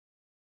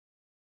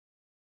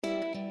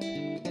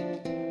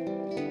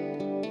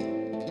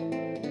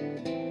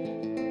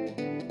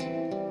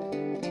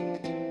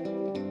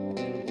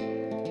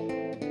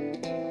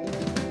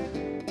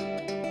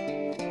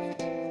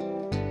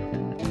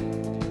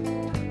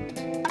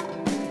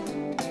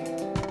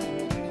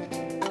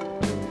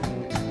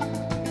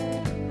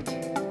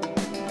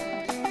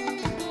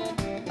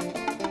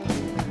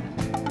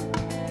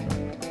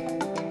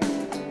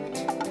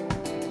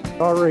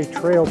Already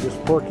trailed this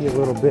Porky a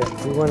little bit.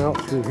 We went out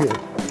through here.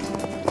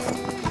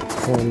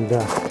 And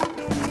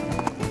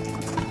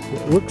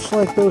it looks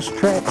like those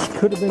tracks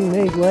could have been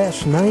made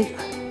last night.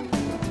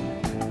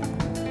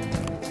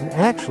 And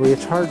actually,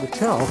 it's hard to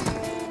tell.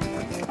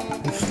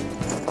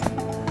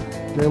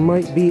 There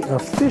might be a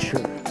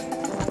fissure.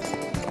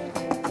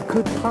 It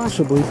could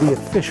possibly be a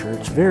fissure.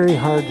 It's very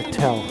hard to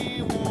tell.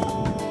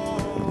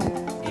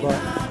 But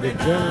the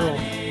general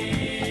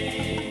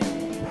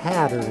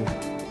pattern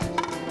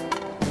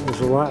is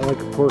a lot like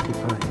a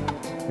porcupine.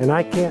 And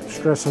I can't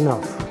stress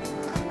enough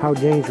how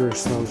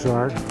dangerous those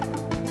are.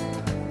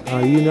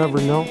 You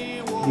never know.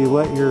 You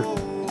let your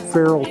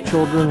feral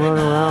children run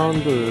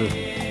around or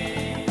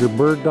your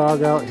bird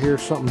dog out here,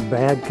 something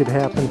bad could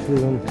happen to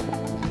them.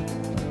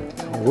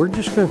 We're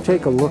just going to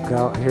take a look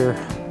out here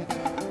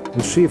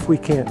and see if we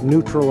can't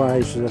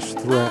neutralize this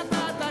threat.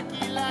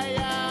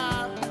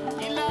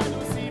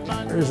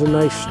 There's a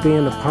nice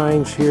stand of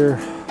pines here.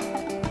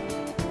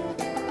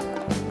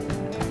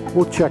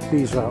 We'll check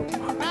these out.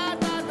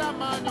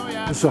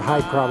 This is a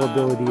high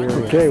probability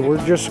area. Okay,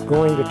 we're just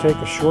going to take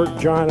a short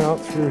jaunt out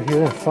through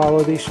here and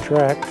follow these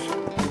tracks.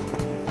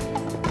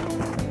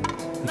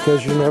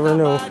 Because you never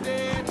know.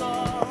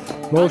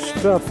 Most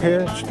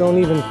parents don't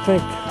even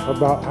think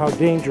about how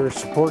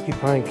dangerous a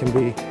porcupine can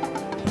be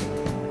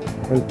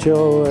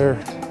until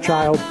their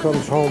child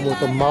comes home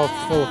with a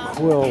mouthful of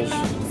quills.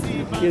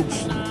 The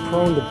kid's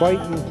prone to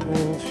biting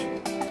things.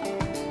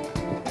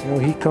 You know,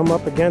 he come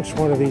up against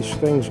one of these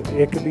things,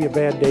 it could be a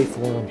bad day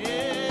for him.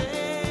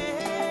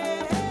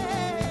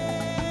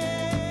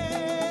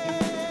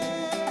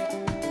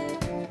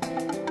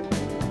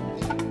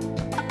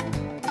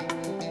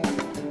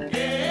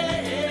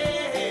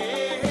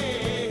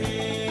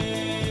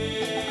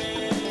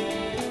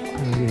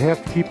 You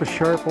have to keep a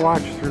sharp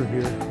watch through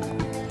here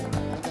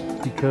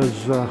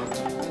because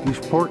these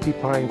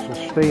porcupines will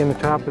stay in the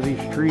top of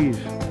these trees.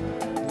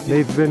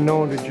 They've been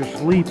known to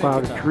just leap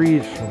out of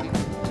trees from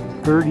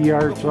 30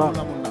 yards up.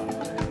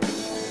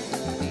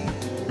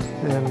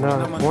 And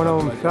if one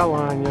of them fell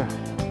on you,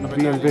 you'd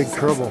be in big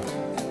trouble.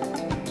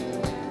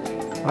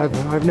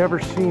 I've never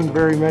seen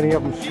very many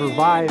of them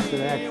survive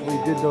that actually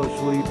did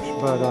those leaps,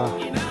 but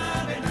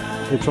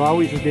it's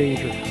always a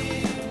danger.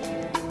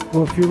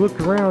 Well, if you look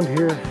around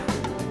here,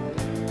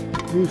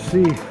 you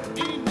see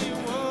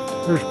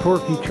there's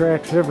porky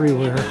tracks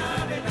everywhere.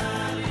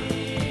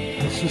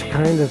 This is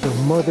kind of the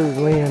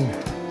motherland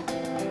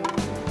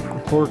for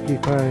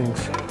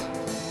porcupines.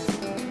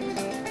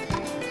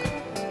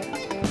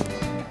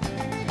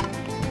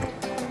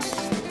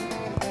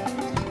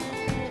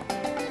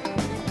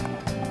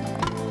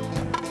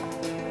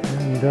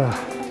 And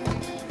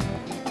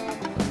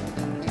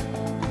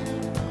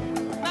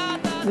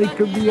they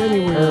could be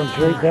anywhere. It's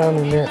right down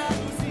in there.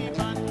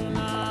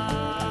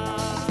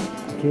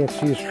 Can't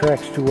see his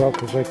tracks too well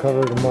because I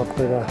covered him up,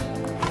 but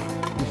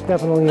he's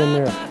definitely in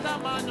there.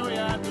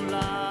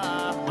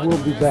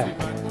 We'll be back.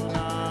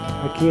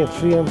 I can't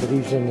see him, but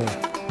he's in there.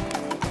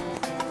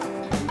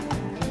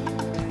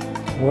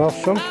 Well,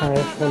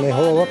 sometimes when they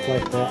hole up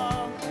like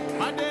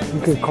that,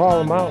 you can call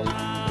them out.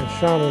 It's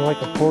sounding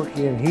like a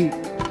porky in heat.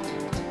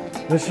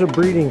 This is a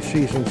breeding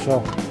season,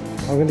 so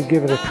I'm going to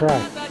give it a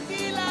try.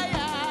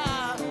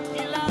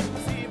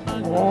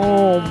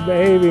 Oh,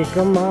 baby,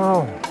 come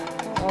on.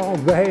 Oh,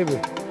 baby.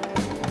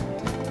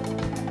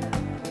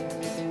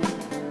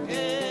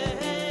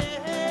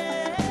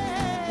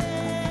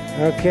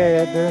 Okay,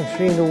 that doesn't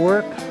seem to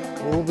work.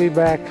 We'll be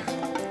back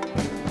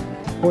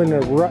when the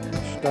rut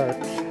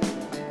starts.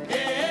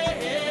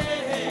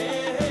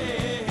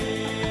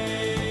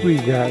 We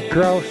got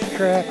grouse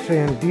tracks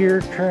and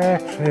deer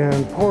tracks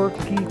and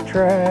porky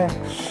tracks.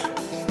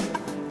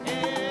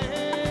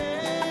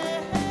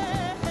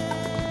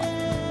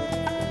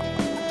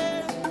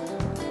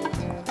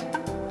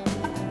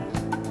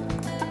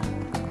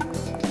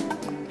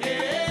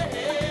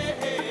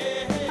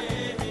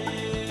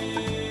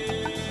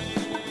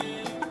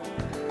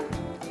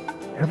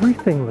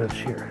 Everything lives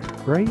here,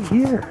 right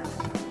here.